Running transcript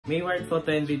MayWard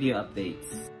photo and video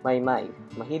updates. Maymay,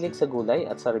 mahilig sa gulay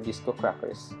at sa Rebisco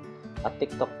crackers. At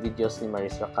TikTok videos ni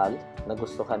Racal na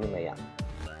gustuhan ni Mayang.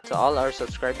 To all our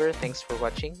subscribers, thanks for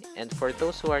watching. And for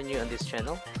those who are new on this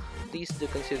channel, please do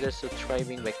consider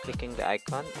subscribing by clicking the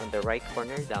icon on the right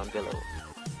corner down below.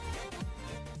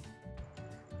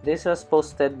 This was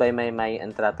posted by Maymay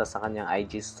and Trata sa kanyang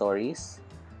IG stories.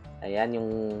 Ayan yung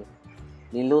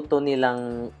niluto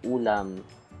nilang ulam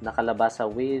na kalabasa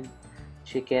with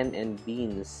chicken and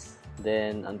beans.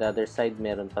 Then on the other side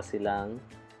meron pa silang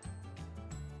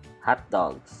hot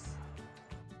dogs.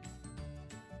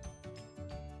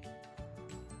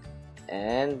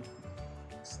 And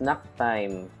snack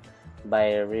time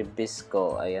by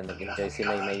Rebisco. Ayan, nag-enjoy si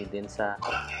Maymay din sa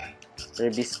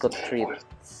Rebisco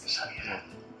treats.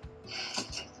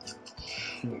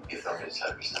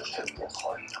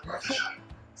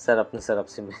 Sarap na sarap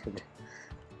si Meryenda.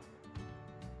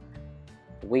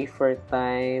 Wafer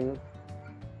time,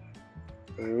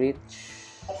 rich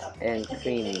and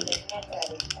creamy.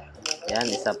 Yan,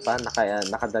 isa pa,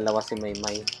 nakadalawa si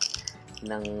Maymay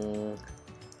ng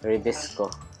Rebisco.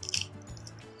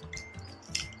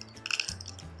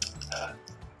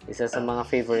 Isa sa mga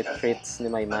favorite treats ni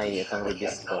Maymay itong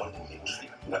Rebisco.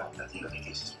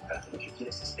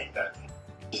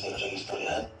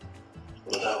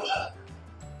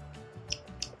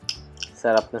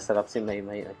 Sarap na sarap si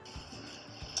Maymay.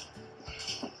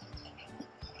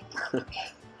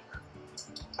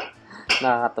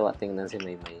 Nakakatawa tingnan si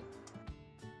Maymay.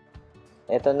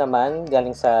 Ito naman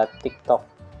galing sa TikTok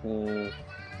ni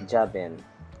Jaben,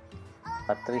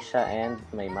 Patricia and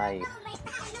Maymay.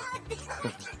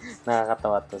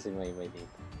 Nakakatawa to si Maymay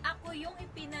dito. Ako yung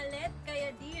ipinalit,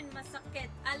 kaya di yun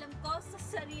masakit. Alam ko sa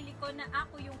sarili ko na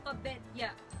ako yung kabet.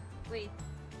 Yeah. Wait.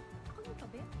 Ako yung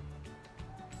kabet?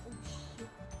 Oh, shit.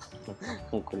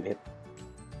 Ang kulit.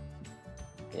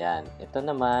 Yan. Ito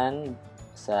naman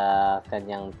sa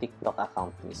kanyang TikTok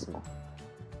account mismo.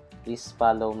 Please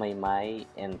follow Maymay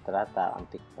and Trata on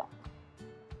TikTok.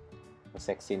 Ang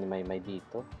sexy ni Maymay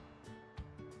dito.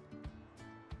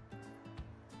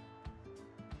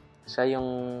 Siya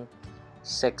yung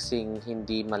sexing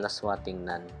hindi malaswa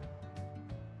tingnan.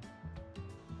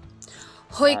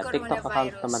 Hoy, TikTok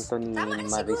account naman to ni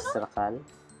Racal.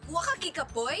 Waka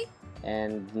kikapoy?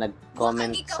 And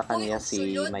nag-comment sa kanya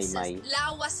si Maymay.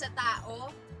 Lawas sa tao.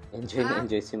 Enjoy na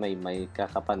enjoy si Maymay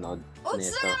kakapanood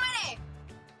nito.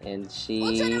 And she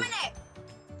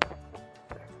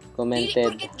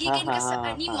commented, dili porket gigan ka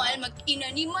sa animal,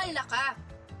 mag-inanimal na ka.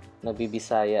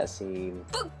 Nagbibisaya si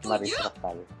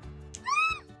Racal.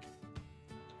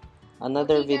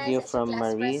 Another video from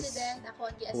Maris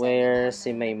where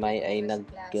si Maymay ay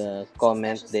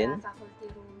nag-comment din.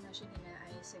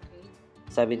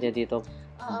 Sabi niya dito,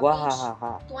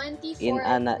 "Wahahaha, in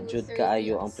ana jud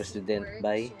kaayo ang president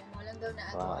by."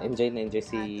 Enjoy na enjoy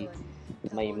si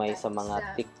Maymay sa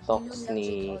mga TikToks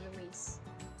ni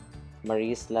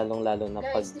Maris, lalong-lalo na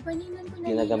pag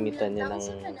ginagamitan niya ng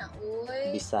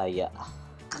Bisaya.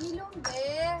 Ilong be.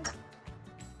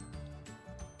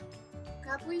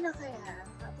 Kapoy na kaya,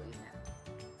 kapoy na.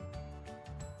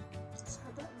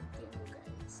 Saba mo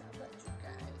guys, saba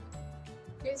guys.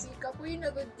 Kasi kapoy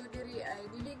na good diri ay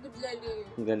dili good lali.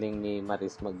 Galing ni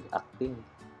Maris mag-acting.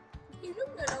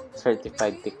 Ilong na lang.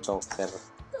 Certified TikToker.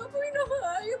 Kapoy na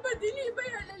kaya, padili ba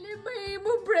yan may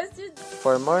mo president.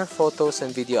 For more photos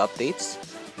and video updates,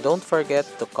 don't forget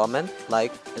to comment,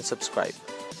 like, and subscribe.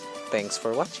 Thanks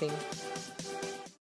for watching.